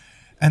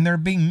 And they're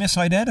being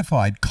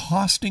misidentified,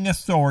 costing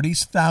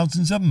authorities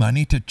thousands of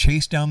money to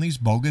chase down these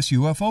bogus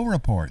UFO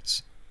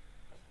reports.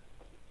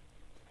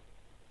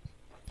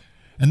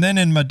 And then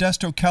in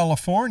Modesto,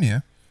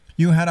 California,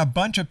 you had a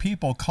bunch of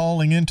people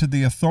calling into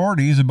the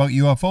authorities about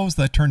UFOs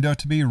that turned out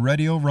to be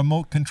radio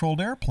remote-controlled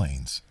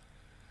airplanes.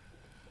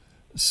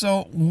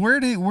 So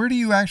where do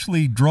you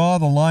actually draw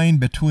the line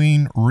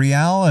between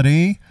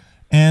reality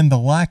and the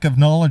lack of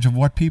knowledge of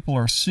what people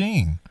are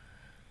seeing?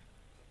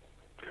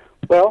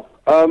 Well,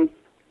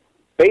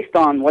 based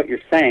on what you're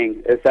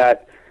saying, is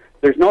that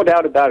there's no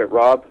doubt about it,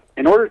 Rob.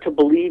 In order to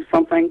believe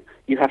something,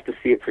 you have to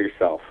see it for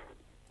yourself.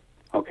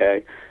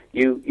 Okay?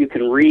 You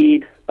can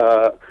read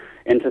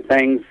into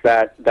things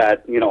that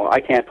I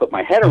can't put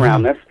my head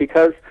around this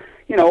because,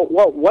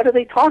 what are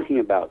they talking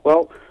about?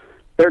 Well,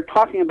 they're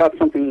talking about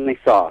something they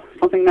saw,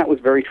 something that was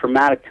very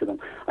traumatic to them.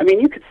 I mean,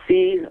 you could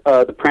see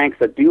the pranks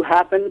that do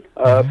happen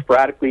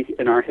sporadically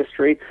in our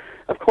history.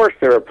 Of course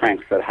there are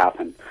pranks that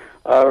happen.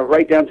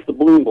 Right down to the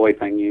balloon boy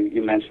thing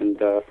you mentioned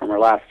from our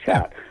last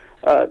chat.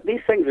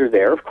 These things are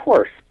there, of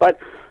course, but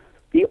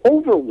the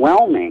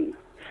overwhelming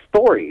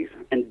stories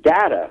and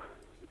data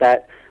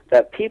that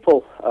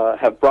people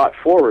have brought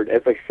forward,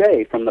 as I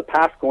say, from the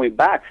past going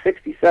back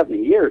 60, 70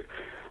 years,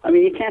 I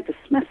mean, you can't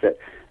dismiss it.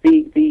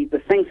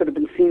 The things that have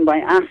been seen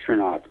by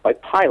astronauts, by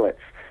pilots,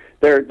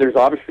 there's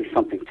obviously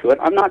something to it.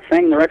 I'm not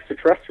saying they're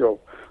extraterrestrial,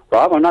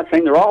 Rob. I'm not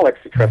saying they're all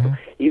extraterrestrial.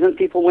 Even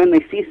people, when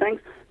they see things,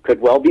 could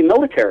well be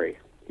military.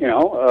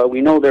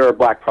 We know there are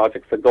black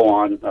projects that go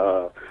on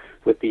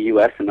with the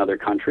U.S. and other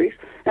countries,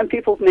 and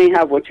people may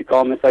have what you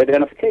call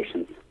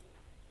misidentifications.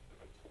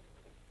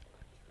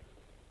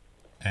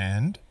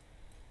 And?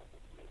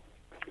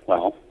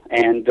 Well,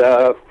 and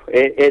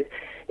it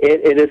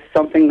is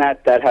something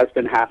that has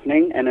been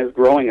happening and is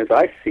growing as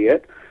I see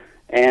it.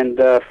 And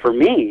for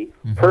me,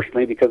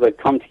 personally, because I've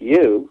come to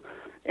you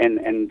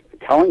and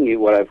telling you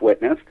what I've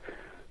witnessed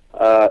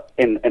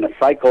in a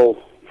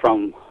cycle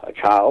from a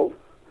child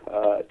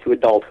to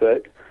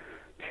adulthood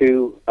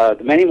to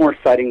the many more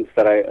sightings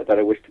that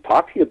I wish to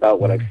talk to you about,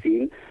 what I've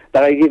seen,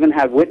 that I even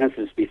have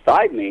witnesses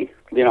beside me.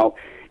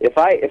 If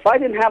I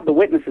didn't have the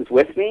witnesses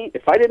with me,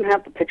 if I didn't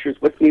have the pictures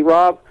with me,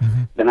 Rob,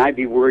 then I'd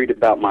be worried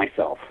about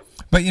myself.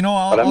 But you know,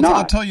 I'm not.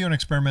 I'll tell you an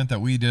experiment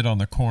that we did on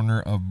the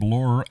corner of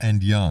Bloor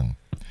and Yonge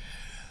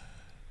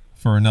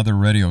for another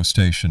radio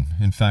station.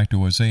 In fact, it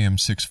was AM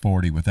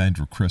 640 with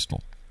Andrew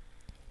Crystal.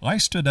 I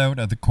stood out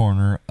at the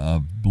corner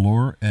of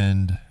Bloor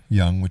and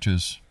Yonge, which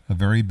is a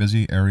very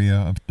busy area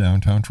of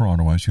downtown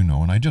Toronto, as you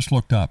know, and I just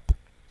looked up.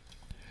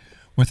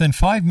 Within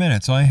 5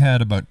 minutes, I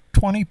had about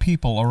 20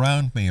 people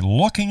around me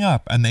looking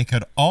up, and they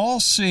could all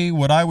see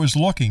what I was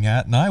looking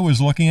at, and I was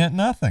looking at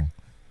nothing.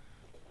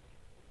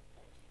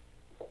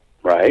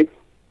 Right.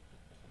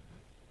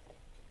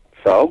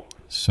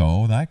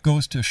 So that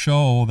goes to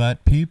show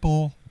that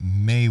people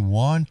may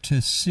want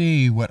to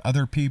see what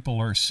other people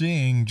are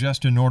seeing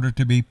just in order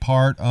to be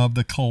part of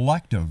the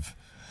collective.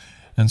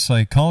 And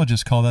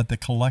psychologists call that the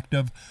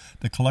collective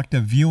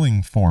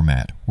viewing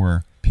format,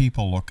 where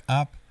people look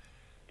up,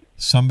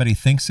 somebody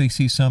thinks they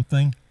see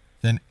something,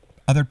 then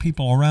other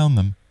people around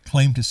them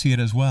claim to see it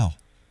as well.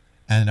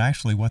 And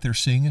actually what they're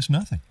seeing is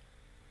nothing.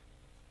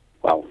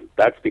 Well,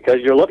 that's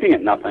because you're looking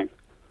at nothing.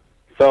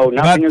 So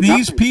nothing but is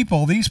these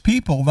nothing. these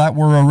people that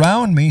were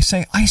around me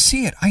say, I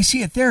see it,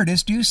 there it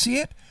is, do you see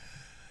it?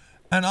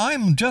 And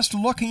I'm just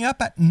looking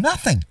up at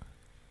nothing.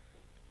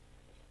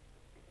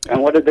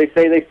 And what did they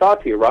say they saw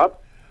to you, Rob?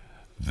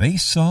 They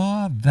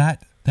saw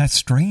that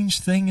strange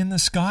thing in the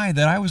sky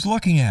that I was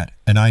looking at,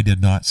 and I did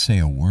not say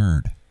a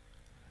word.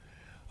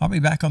 I'll be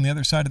back on the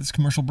other side of this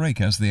commercial break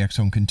as the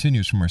X-Zone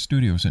continues from our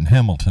studios in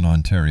Hamilton,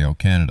 Ontario,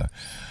 Canada.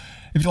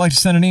 If you'd like to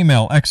send an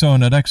email,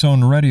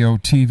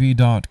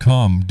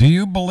 xzone@xzoneradiotv.com. Do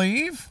you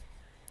believe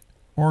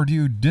or do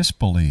you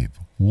disbelieve?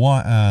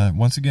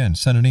 Once again,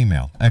 send an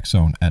email,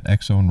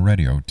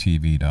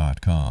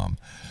 xzone@xzoneradiotv.com.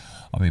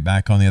 I'll be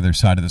back on the other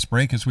side of this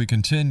break as we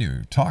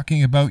continue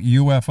talking about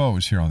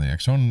UFOs here on the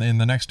X-Zone. In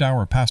the next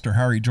hour, Pastor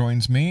Harry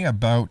joins me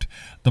about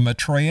the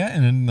Maitreya,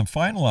 and in the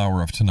final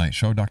hour of tonight's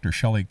show, Dr.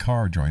 Shelley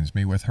Carr joins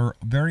me with her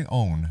very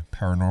own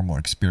paranormal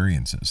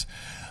experiences.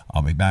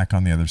 I'll be back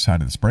on the other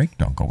side of this break.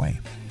 Don't go away.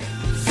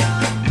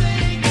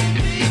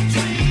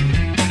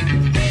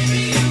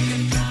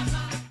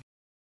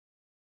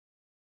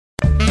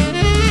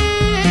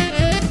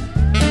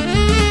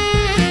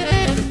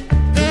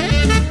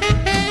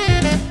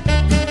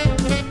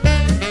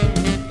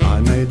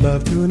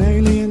 Love to an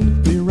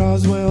alien near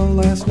Roswell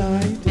last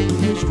night.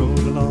 We strolled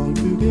along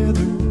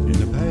together in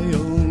the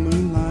pale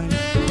moonlight.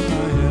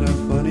 I had a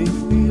funny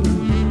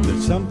feeling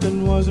that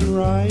something wasn't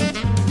right.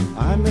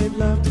 I made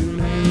love to an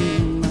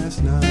alien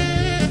last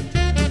night.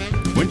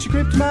 When she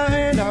gripped my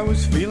hand, I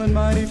was feeling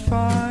mighty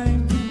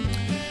fine.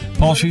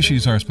 Paul SHISHIS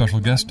is our special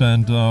guest,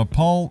 and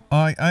Paul,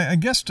 I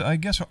guess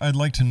I'd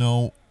like to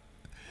know.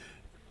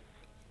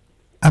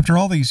 After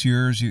all these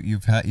years,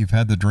 you've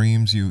had the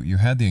dreams, you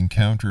had the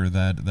encounter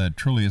that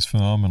truly is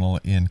phenomenal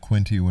in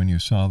Quinte when you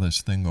saw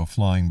this thing go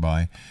flying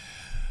by.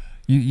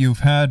 You've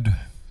had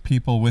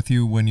people with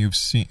you when you've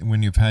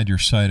had your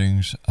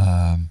sightings.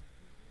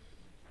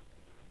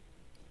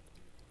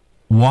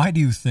 Why do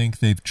you think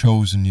they've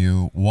chosen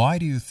you? Why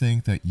do you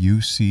think that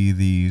you see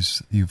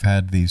these? You've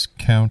had these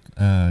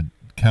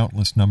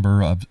countless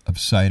number of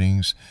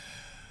sightings.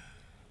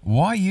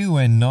 Why you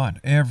and not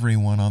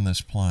everyone on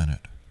this planet?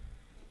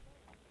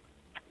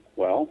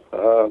 Well,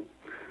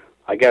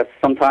 I guess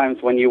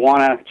sometimes when you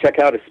want to check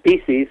out a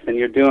species and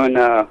you're doing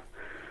tag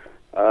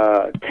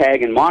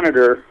and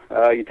monitor,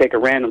 you take a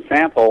random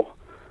sample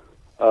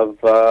of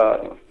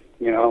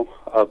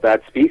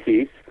that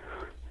species,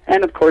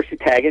 and of course you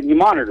tag it and you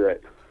monitor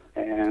it,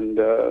 and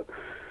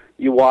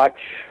you watch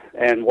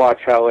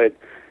how it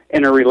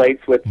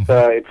interrelates with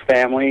its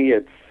family,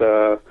 its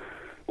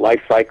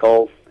life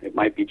cycle. It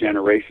might be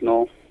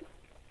generational.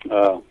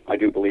 I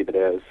do believe it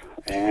is,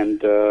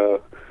 and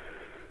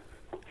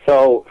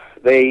so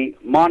they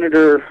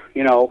monitor,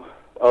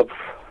 of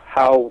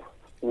how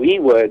we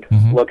would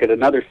look at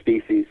another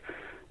species,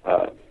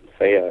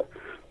 say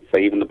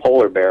even the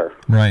polar bear.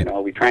 Right.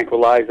 We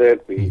tranquilize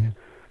it, we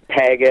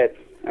tag it,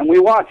 and we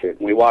watch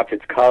it. We watch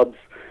its cubs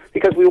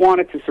because we want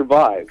it to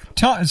survive.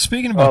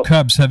 Speaking about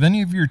cubs, have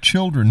any of your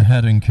children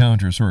had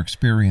encounters or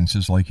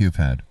experiences like you've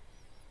had?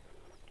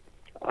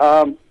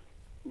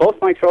 Both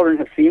my children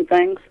have seen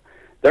things.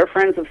 Their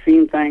friends have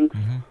seen things.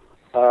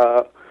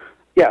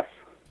 Yes.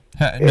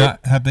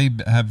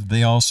 Have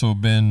they also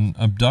been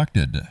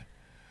abducted?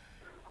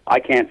 I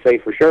can't say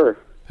for sure.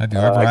 Have you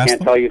ever asked I can't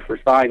them? tell you for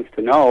signs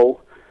to know,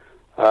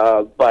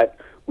 but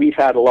we've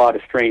had a lot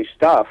of strange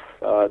stuff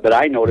that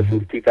I noticed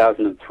since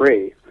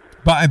 2003.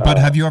 But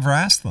have you ever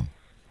asked them?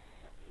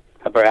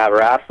 Have I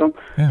ever asked them?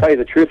 Yeah. Tell you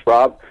the truth,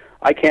 Rob,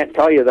 I can't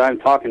tell you that I'm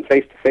talking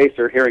face-to-face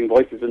or hearing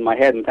voices in my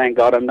head, and thank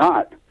God I'm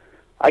not.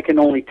 I can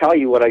only tell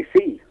you what I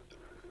see.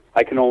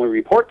 I can only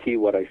report to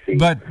you what I see.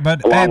 But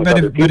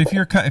if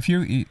you're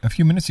a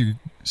few minutes you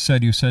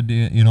said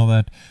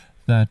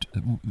that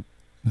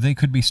they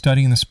could be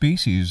studying the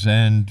species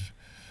and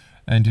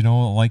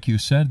like you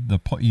said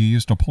you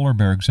used a polar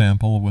bear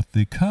example with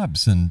the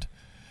cubs, and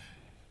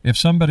if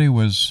somebody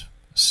was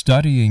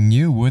studying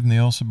you, wouldn't they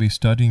also be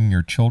studying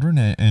your children?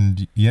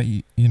 And yet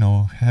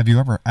have you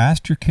ever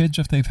asked your kids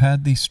if they've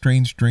had these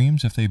strange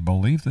dreams, if they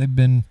believe they've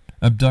been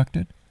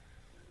abducted?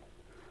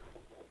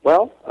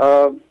 Well,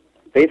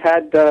 they've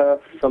had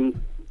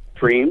some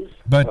dreams.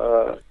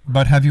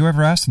 But have you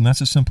ever asked them?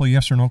 That's a simple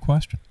yes or no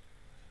question.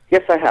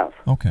 Yes, I have.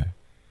 Okay.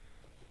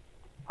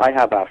 I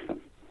have asked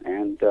them,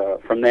 and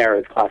from there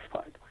it's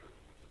classified.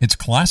 It's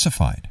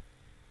classified?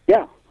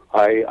 Yeah.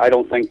 I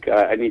don't think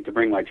I need to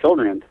bring my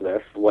children into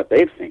this, what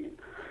they've seen.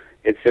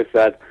 It's just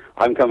that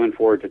I'm coming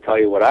forward to tell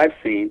you what I've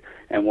seen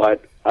and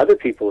what other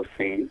people have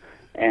seen,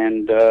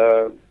 and,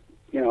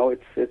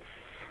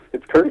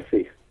 it's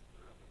courtesy.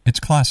 It's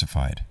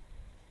classified.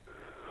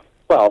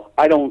 Well,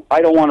 I don't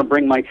want to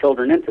bring my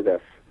children into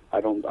this. I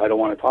don't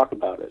want to talk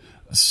about it.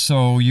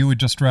 So you would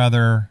just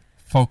rather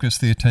focus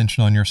the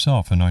attention on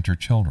yourself and not your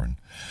children.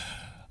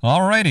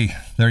 All righty,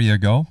 there you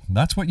go.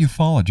 That's what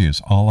ufology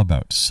is all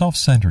about.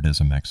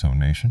 Self-centeredism, X-Zone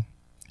Nation.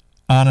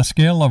 On a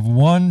scale of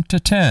 1 to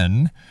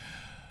 10,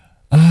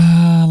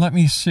 let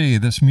me see.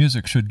 This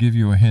music should give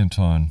you a hint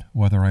on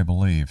whether I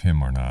believe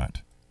him or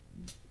not.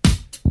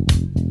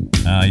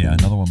 Yeah,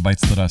 another one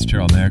bites the dust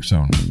here on the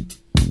X-Zone.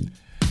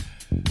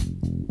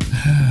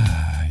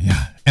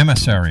 Yeah,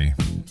 emissary.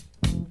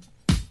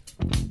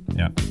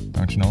 Yeah,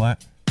 don't you know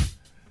that?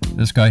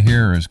 This guy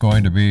here is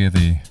going to be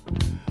the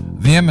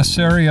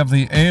emissary of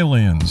the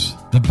aliens,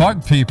 the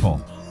bug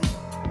people.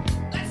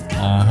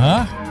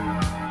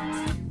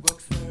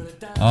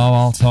 Oh,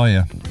 I'll tell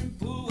you.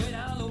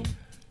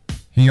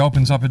 He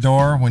opens up a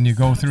door. When you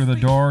go through the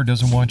door,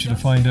 doesn't want you to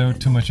find out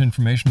too much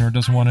information or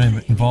doesn't want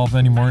to involve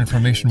any more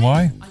information.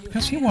 Why?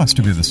 Because he wants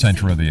to be the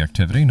center of the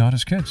activity, not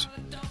his kids.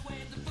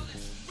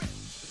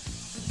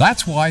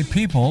 That's why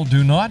people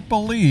do not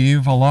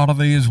believe a lot of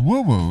these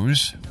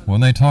woo-woos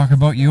when they talk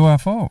about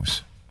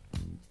UFOs.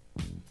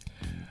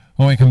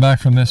 When we come back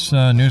from this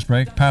news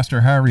break,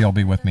 Pastor Harry will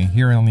be with me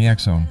here on the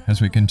X-Zone as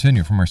we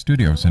continue from our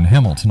studios in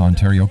Hamilton,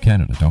 Ontario,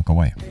 Canada. Don't go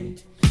away.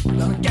 We're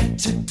gonna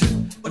get you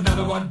too.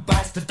 Another one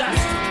bites the dust.